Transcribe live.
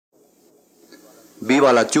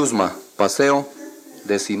Viva la Chusma, Paseo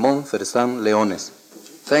de Simón Ferzán Leones.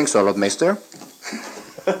 Thanks a lot, mister.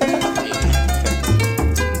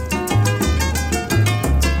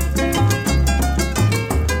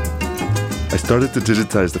 I started to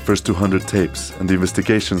digitize the first 200 tapes, and the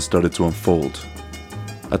investigation started to unfold.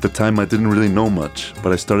 At the time, I didn't really know much,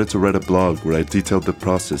 but I started to write a blog where I detailed the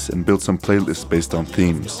process and built some playlists based on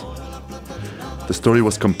themes. The story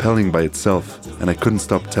was compelling by itself, and I couldn't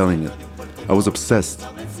stop telling it. I was obsessed,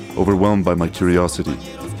 overwhelmed by my curiosity.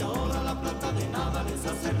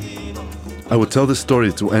 I would tell this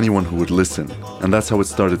story to anyone who would listen, and that's how it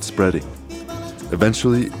started spreading.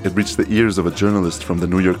 Eventually, it reached the ears of a journalist from the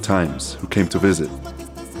New York Times who came to visit.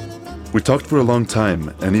 We talked for a long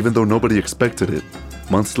time, and even though nobody expected it,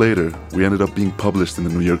 months later, we ended up being published in the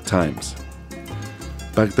New York Times.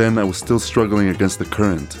 Back then, I was still struggling against the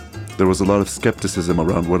current. There was a lot of skepticism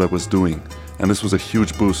around what I was doing, and this was a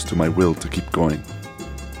huge boost to my will to keep going.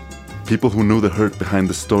 People who knew the hurt behind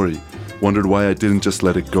the story wondered why I didn't just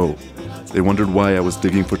let it go. They wondered why I was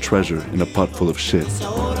digging for treasure in a pot full of shit.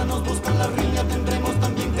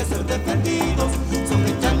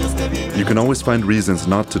 You can always find reasons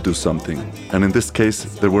not to do something, and in this case,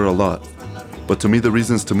 there were a lot. But to me, the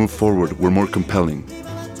reasons to move forward were more compelling.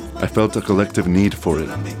 I felt a collective need for it.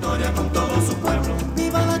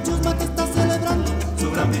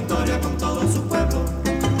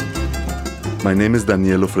 My name is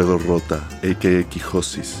Daniel Ofredo Rota, aka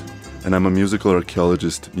Quijosis, and I'm a musical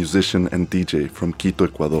archaeologist, musician, and DJ from Quito,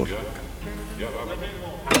 Ecuador.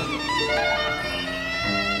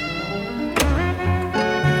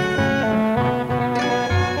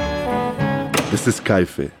 This is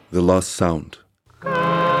Caife, The Lost Sound, a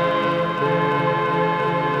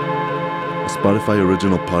Spotify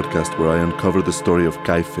original podcast where I uncover the story of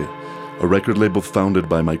Caife, a record label founded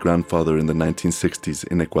by my grandfather in the 1960s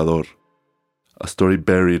in Ecuador, a story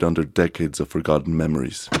buried under decades of forgotten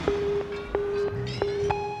memories.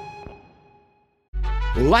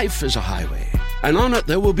 Life is a highway, and on it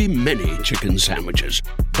there will be many chicken sandwiches.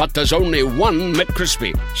 But there's only one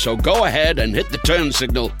McCrispy. So go ahead and hit the turn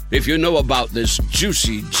signal if you know about this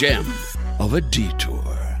juicy gem of a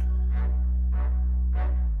detour.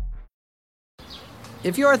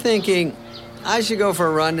 If you're thinking, I should go for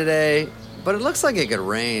a run today, but it looks like it could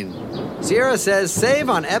rain, Sierra says save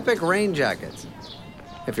on Epic rain jackets.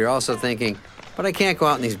 If you're also thinking, but I can't go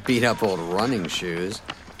out in these beat-up old running shoes,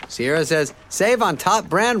 Sierra says save on top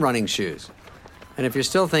brand running shoes. And if you're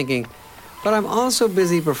still thinking, but I'm also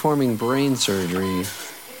busy performing brain surgery,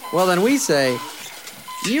 well, then we say,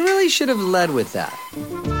 you really should have led with that.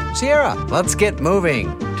 Sierra, let's get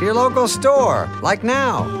moving to your local store, like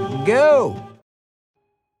now. Go!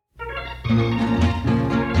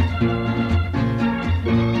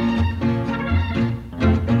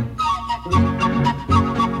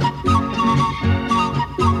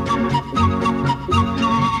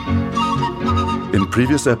 In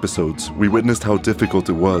previous episodes, we witnessed how difficult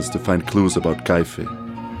it was to find clues about Caife.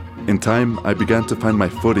 In time, I began to find my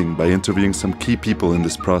footing by interviewing some key people in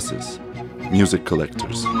this process, music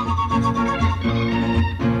collectors.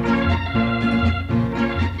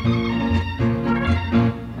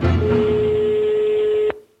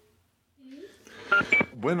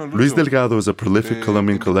 Luis Delgado is a prolific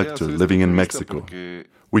Colombian collector living in Mexico.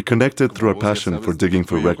 We connected through our passion for digging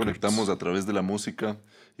for records.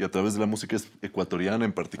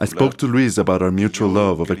 I spoke to Luis about our mutual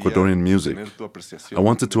love of Ecuadorian music. I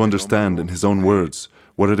wanted to understand, in his own words,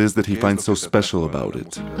 what it is that he finds so special about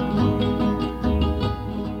it.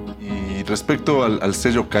 Y respecto al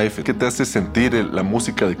sello Caife, ¿qué te hace sentir la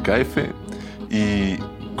música de Caife y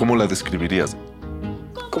cómo la describirías?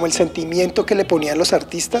 Como el sentimiento que le ponían los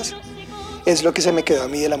artistas es lo que se me quedó a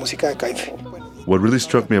mí de la música de Caife. What really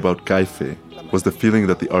struck me about Caife was the feeling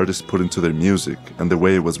that the artists put into their music and the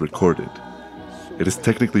way it was recorded. It is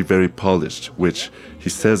technically very polished, which, he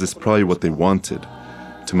says, is probably what they wanted,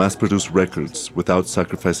 to mass-produce records without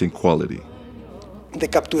sacrificing quality. De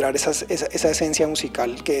capturar esa esencia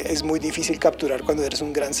musical que es muy difícil capturar cuando eres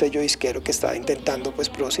un gran sello disquero que está intentando pues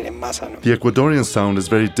producir en masa, ¿no? The Ecuadorian sound is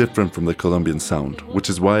very different from the Colombian sound, which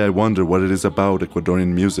is why I wonder what it is about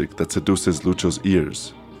Ecuadorian music that seduces Lucho's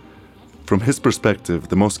ears. From his perspective,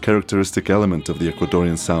 the most characteristic element of the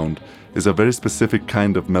Ecuadorian sound is a very specific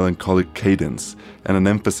kind of melancholic cadence and an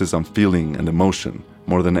emphasis on feeling and emotion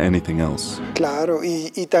more than anything else. Claro,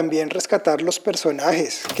 y también rescatar los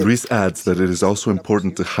personajes. Luis adds that it is also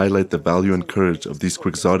important to highlight the value and courage of these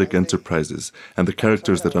quixotic enterprises and the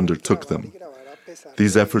characters that undertook them.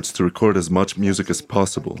 These efforts to record as much music as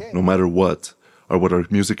possible, no matter what, are what our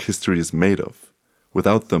music history is made of.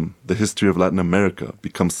 Without them, the history of Latin America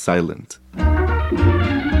becomes silent.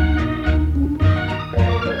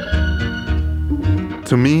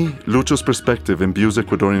 To me, Lucho's perspective imbues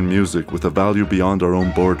Ecuadorian music with a value beyond our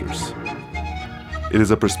own borders. It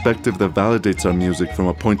is a perspective that validates our music from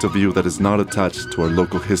a point of view that is not attached to our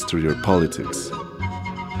local history or politics.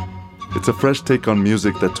 It's a fresh take on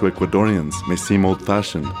music that to Ecuadorians may seem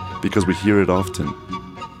old-fashioned because we hear it often.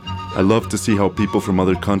 I love to see how people from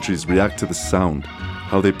other countries react to the sound,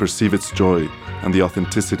 how they perceive its joy and the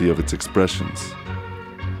authenticity of its expressions.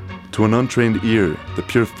 To an untrained ear, the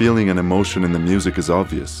pure feeling and emotion in the music is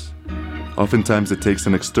obvious. Oftentimes it takes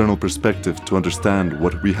an external perspective to understand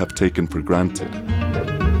what we have taken for granted.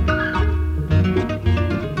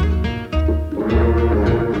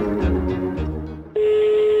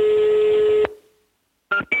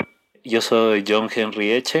 Yo soy John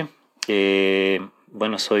Henry Eche.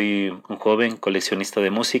 Soy un joven coleccionista de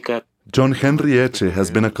música. John Henry Eche has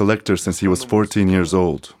been a collector since he was 14 years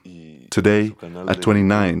old. Today, at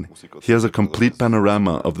 29, he has a complete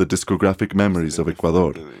panorama of the discographic memories of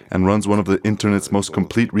Ecuador and runs one of the internet's most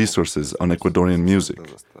complete resources on Ecuadorian music,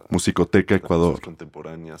 Musicoteca Ecuador,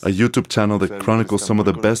 a YouTube channel that chronicles some of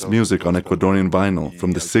the best music on Ecuadorian vinyl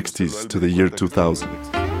from the 60s to the year 2000.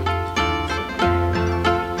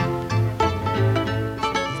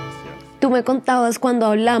 Tú me contabas cuando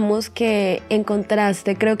hablamos que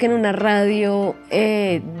encontraste, creo que en una radio,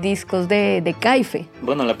 discos de Caife.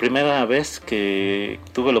 Bueno, la primera vez que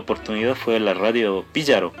tuve la oportunidad fue la radio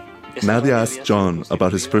Píllaro. Nadia asked John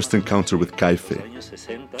about his first encounter with Caife.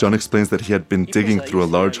 John explains that he had been digging through a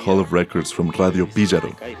large haul of records from Radio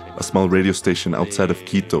Píllaro, a small radio station outside of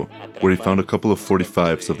Quito, where he found a couple of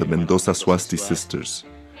 45s of the Mendoza Swasti sisters.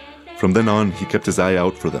 From then on, he kept his eye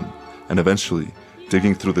out for them, and eventually,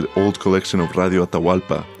 digging through the old collection of Radio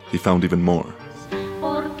Atahualpa, he found even more.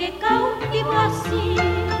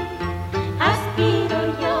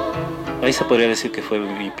 Ahí se podría decir que fue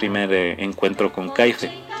mi primer encuentro con Caife.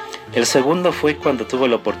 El segundo fue cuando tuve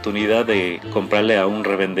la oportunidad de comprarle a un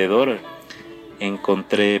revendedor.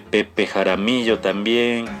 Encontré Pepe Jaramillo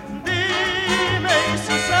también. Dime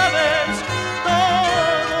si sabes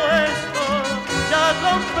todo esto, ya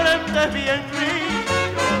comprendes bien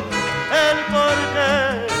el por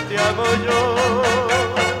qué te amo yo.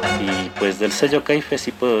 Y pues del sello Caife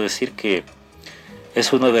sí puedo decir que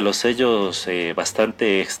es uno de los sellos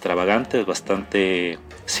bastante extravagantes, bastante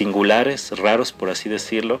singulares, raros por así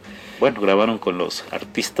decirlo. Bueno, grabaron con los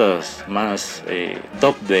artistas más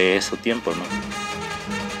top de ese tiempo, ¿no?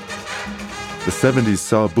 The 70s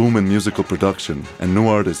saw a boom in musical production, and new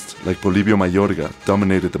artists like Polibio Mayorga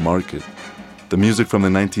dominated the market. The music from the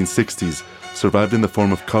 1960s survived in the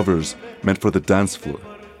form of covers meant for the dance floor,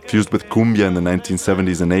 fused with cumbia in the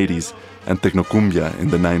 1970s and 80s, and tecnocumbia in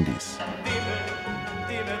the 90s.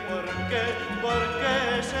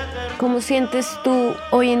 ¿Cómo sientes tú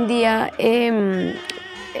hoy en día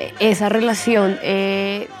esa relación?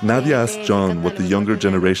 Nadia asked John what the younger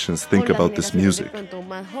generations think about this music,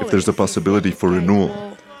 if there's a possibility for renewal,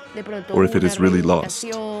 or if it is really lost.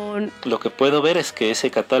 Lo que puedo ver es que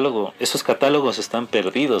esos catálogos están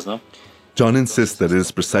perdidos, ¿no? John insists that it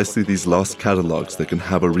is precisely these lost catalogs that can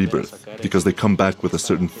have a rebirth, because they come back with a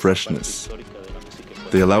certain freshness.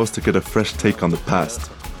 They allow us to get a fresh take on the past,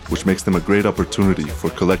 which makes them a great opportunity for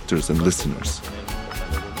collectors and listeners.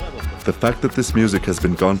 The fact that this music has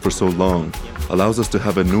been gone for so long allows us to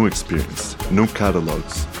have a new experience, new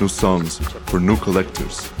catalogs, new songs for new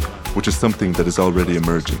collectors, which is something that is already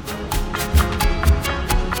emerging.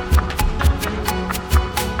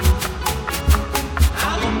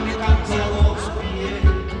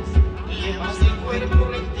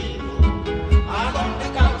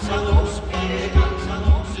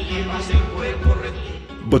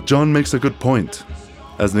 But John makes a good point.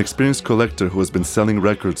 As an experienced collector who has been selling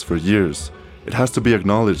records for years, it has to be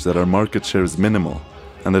acknowledged that our market share is minimal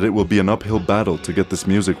and that it will be an uphill battle to get this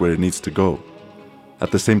music where it needs to go.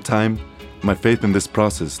 At the same time, my faith in this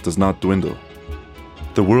process does not dwindle.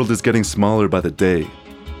 The world is getting smaller by the day.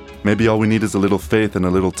 Maybe all we need is a little faith and a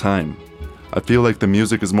little time. I feel like the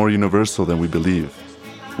music is more universal than we believe.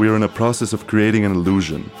 We are in a process of creating an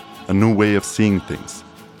illusion, a new way of seeing things.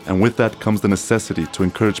 And with that comes the necessity to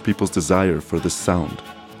encourage people's desire for this sound.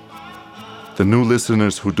 The new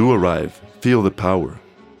listeners who do arrive feel the power.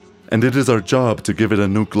 And it is our job to give it a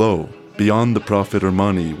new glow, beyond the profit or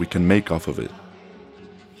money we can make off of it.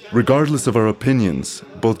 Regardless of our opinions,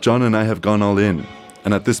 both John and I have gone all in,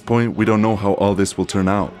 and at this point we don't know how all this will turn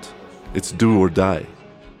out. It's do or die.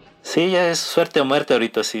 Sí, ya es suerte o muerte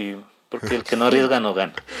ahorita, sí, porque el que no arriesga no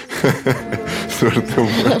gana. Suerte o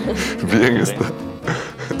muerte. Bien está.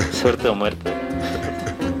 Suerte o muerte.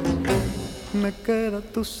 me queda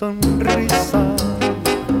tu sonrisa,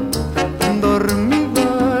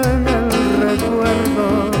 dormida en el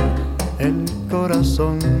recuerdo, el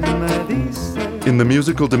corazón me dice. In the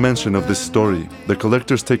musical dimension of this story, the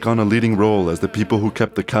collectors take on a leading role as the people who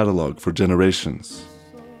kept the catalog for generations.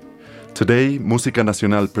 Today, Música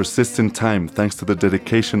Nacional persists in time thanks to the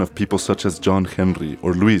dedication of people such as John Henry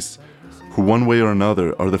or Luis, who one way or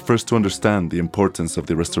another are the first to understand the importance of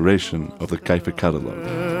the restoration of the Caife catalog.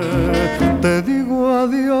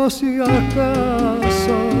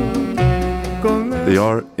 They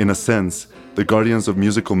are, in a sense, the guardians of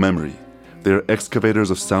musical memory. They are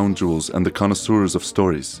excavators of sound jewels and the connoisseurs of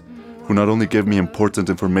stories, who not only gave me important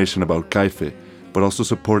information about Caife, but also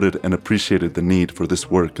supported and appreciated the need for this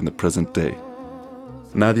work in the present day.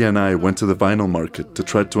 Nadia and I went to the vinyl market to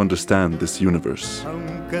try to understand this universe.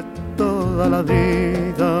 Aunque toda la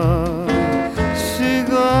vida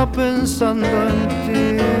siga pensando en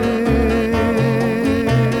ti.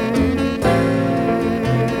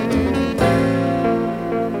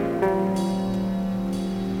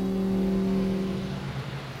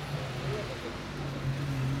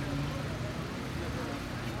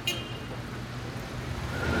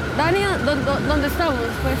 Dani, ¿dónde estamos,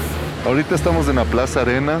 pues? Ahorita estamos en la Plaza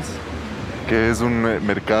Arenas, que es un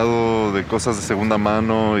mercado de cosas de segunda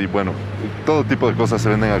mano y bueno, todo tipo de cosas se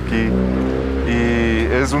venden aquí. Y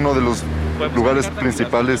es uno de los lugares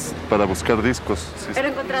principales para buscar discos. Sí. ¿Pero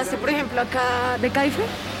encontraste, por ejemplo, acá de Caife?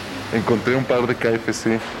 Encontré un par de Caife,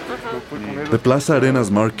 sí. The Plaza Arenas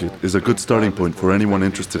market is a good starting point for anyone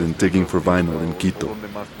interested in digging for vinyl in Quito.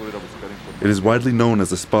 It is widely known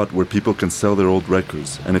as a spot where people can sell their old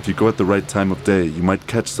records, and if you go at the right time of day, you might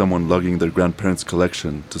catch someone lugging their grandparents'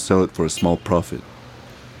 collection to sell it for a small profit.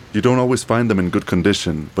 You don't always find them in good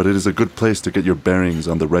condition, but it is a good place to get your bearings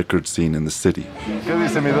on the record scene in the city. ¿Qué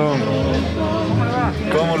dice mi don?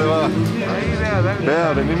 ¿Cómo le va?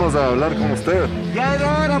 Vea, venimos a hablar con usted. Ya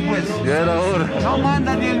era hora, pues. Ya era hora. No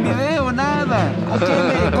manda ni el video, nada.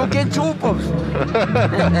 ¿Con quién chupos?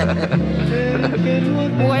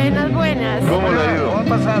 Buenas, buenas. ¿Cómo le ha ido? ¿Cómo ha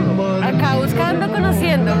pasado? Acá buscando,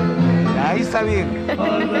 conociendo. Ahí está bien.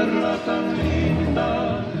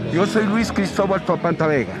 Yo soy Luis Cristóbal Papanta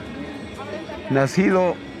Vega,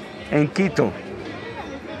 nacido en Quito,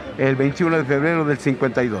 el 21 de febrero del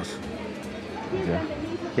 52.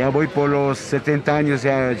 Ya voy por los 70 años,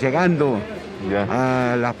 ya llegando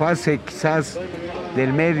a la fase quizás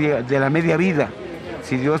de la media vida,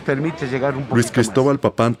 si Dios permite llegar un poco Luis Cristóbal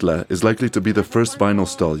Papantla is likely to be the first vinyl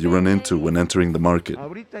stall you run into when entering the market.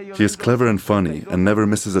 He is clever and funny and never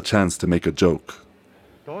misses a chance to make a joke.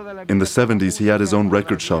 In the 70s, he had his own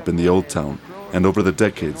record shop in the Old Town, and over the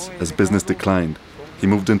decades, as business declined, he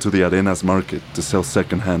moved into the Arenas market to sell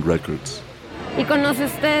second-hand records. ¿Y conoce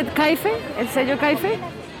usted Caife? ¿El sello Caife?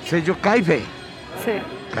 ¿Sello Caife? Sí.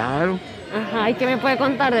 Claro. Ajá, ¿y qué me puede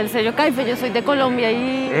contar del sello Caife? Yo soy de Colombia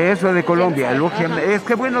y... Eso de Colombia. Es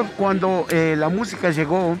que bueno, cuando la música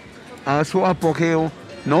llegó a su apogeo,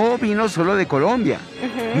 no vino solo de Colombia,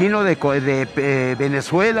 vino de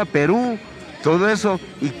Venezuela, Perú, todo eso,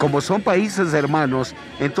 y como son países hermanos,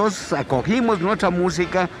 entonces acogimos nuestra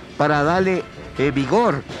música para darle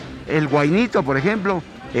vigor. El guainito, por ejemplo,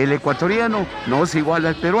 el ecuatoriano no es igual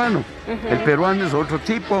al peruano. El peruano es otro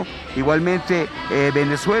tipo. Igualmente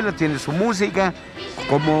Venezuela tiene su música,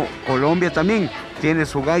 como Colombia también tiene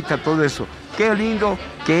su gaita, todo eso. Qué lindo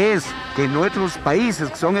que es que nuestros países,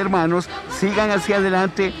 que son hermanos, sigan hacia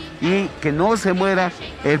adelante y que no se muera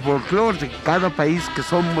el folclore de cada país, que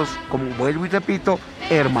somos, como vuelvo y repito,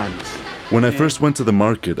 hermanos. When I first went to the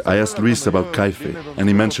market, I asked Luis about Caife, and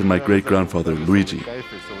he mentioned my great-grandfather, Luigi.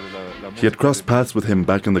 He had crossed paths with him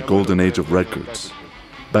back in the golden age of records.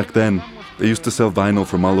 Back then, they used to sell vinyl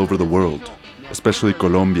from all over the world, especially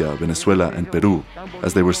Colombia, Venezuela, and Peru,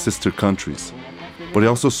 as they were sister countries. But he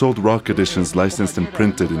also sold rock editions licensed and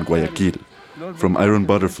printed in Guayaquil, from Iron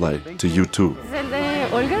Butterfly to U2. ¿Es el de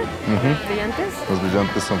Olga? ¿Brillantes? Los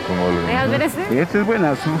brillantes son con Olga. ¿Dejas ver ese? Este es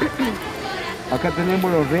buenazo. Acá tenemos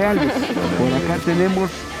los reales, por acá tenemos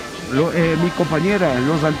mi compañera,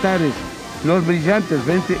 los altares, los brillantes,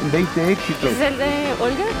 20 éxitos. ¿Es el de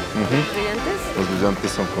Olga? ¿Brillantes? Los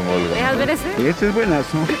brillantes son con Olga. ¿Dejas ver ese? Este es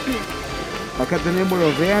buenazo. Acá tenemos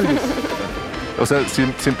los reales. O sea, si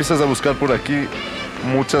empiezas a buscar por aquí,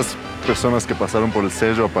 muchas personas que pasaron por el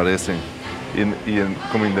sello aparecen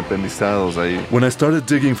como independizados ahí. When I started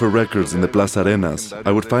digging for records in the Plaza Arenas,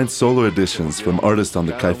 I would find solo editions from artists on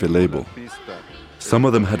the Caife label. Some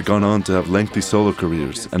of them had gone on to have lengthy solo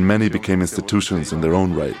careers, and many became institutions in their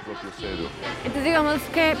own right. Entonces digamos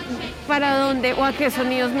que para dónde o a qué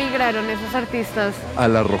sonidos migraron esos artistas? A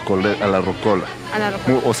la rocola.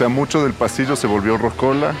 O sea, mucho del pasillo se volvió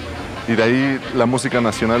rocola y de ahí la música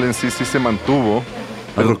nacional en sí se mantuvo.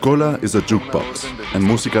 A rocola is a jukebox, and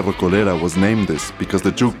música rocolera was named this because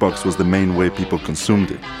the jukebox was the main way people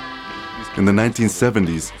consumed it. In the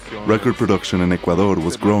 1970s, record production in Ecuador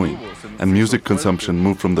was growing, and music consumption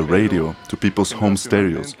moved from the radio to people's home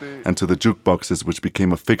stereos and to the jukeboxes, which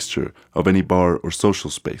became a fixture of any bar or social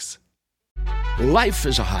space. Life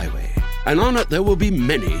is a highway, and on it there will be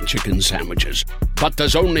many chicken sandwiches. But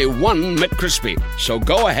there's only one McCrispy, so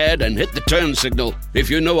go ahead and hit the turn signal if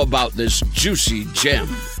you know about this juicy gem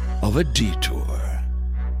of a detour.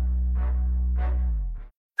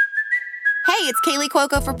 Hey, it's Kaylee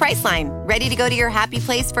Cuoco for Priceline. Ready to go to your happy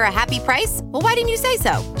place for a happy price? Well, why didn't you say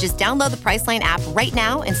so? Just download the Priceline app right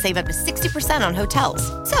now and save up to 60% on hotels.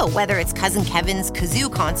 So whether it's Cousin Kevin's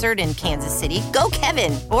Kazoo Concert in Kansas City, go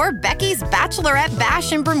Kevin, or Becky's Bachelorette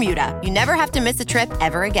Bash in Bermuda, you never have to miss a trip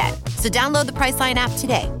ever again. So download the Priceline app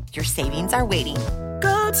today. Your savings are waiting.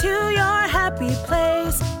 Go to your happy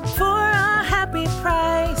place for a happy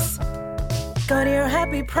price. Go to your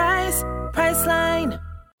happy price, Priceline.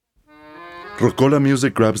 Rocola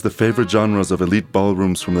music grabs the favorite genres of elite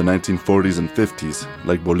ballrooms from the 1940s and 50s,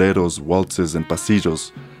 like boleros, waltzes, and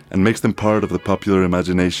pasillos, and makes them part of the popular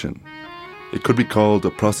imagination. It could be called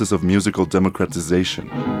a process of musical democratization.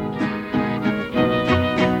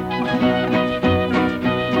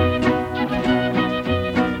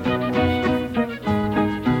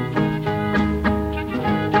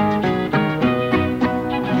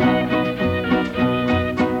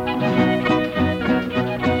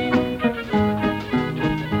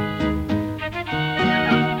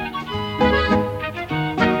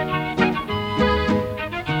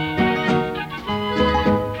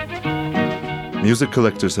 Music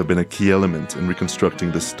collectors have been a key element in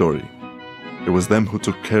reconstructing this story. It was them who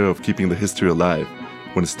took care of keeping the history alive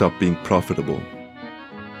when it stopped being profitable.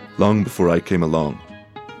 Long before I came along.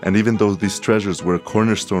 And even though these treasures were a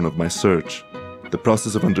cornerstone of my search, the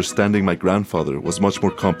process of understanding my grandfather was much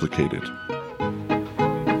more complicated.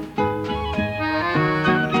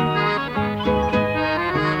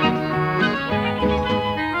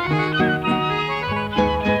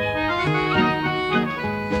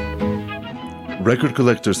 Record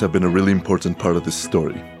collectors have been a really important part of this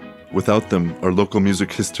story. Without them, our local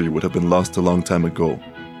music history would have been lost a long time ago,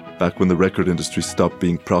 back when the record industry stopped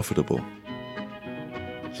being profitable.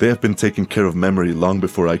 They have been taking care of memory long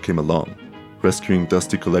before I came along, rescuing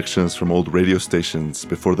dusty collections from old radio stations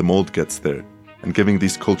before the mold gets there, and giving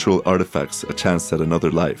these cultural artifacts a chance at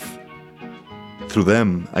another life. Through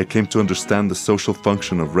them, I came to understand the social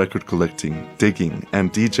function of record collecting, digging,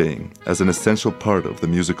 and DJing as an essential part of the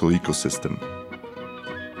musical ecosystem.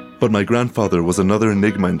 But my grandfather was another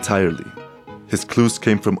enigma entirely. His clues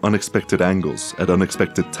came from unexpected angles at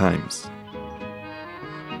unexpected times.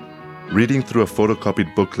 Reading through a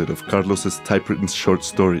photocopied booklet of Carlos's typewritten short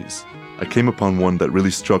stories, I came upon one that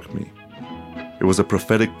really struck me. It was a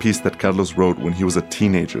prophetic piece that Carlos wrote when he was a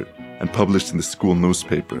teenager and published in the school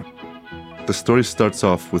newspaper. The story starts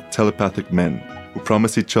off with telepathic men who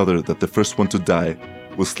promise each other that the first one to die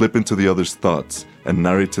will slip into the other's thoughts and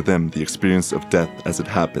narrate to them the experience of death as it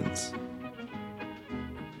happens.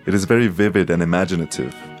 It is very vivid and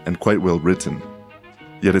imaginative, and quite well written.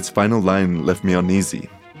 Yet its final line left me uneasy.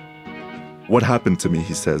 What happened to me,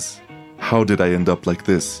 he says. How did I end up like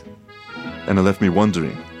this? And it left me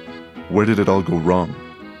wondering, where did it all go wrong?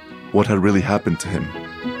 What had really happened to him?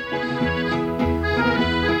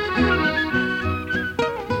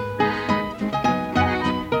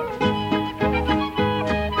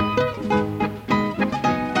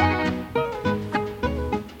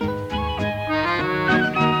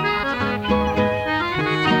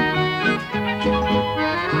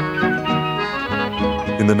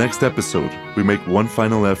 In the next episode, we make one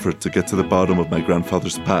final effort to get to the bottom of my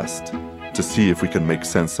grandfather's past, to see if we can make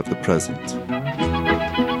sense of the present.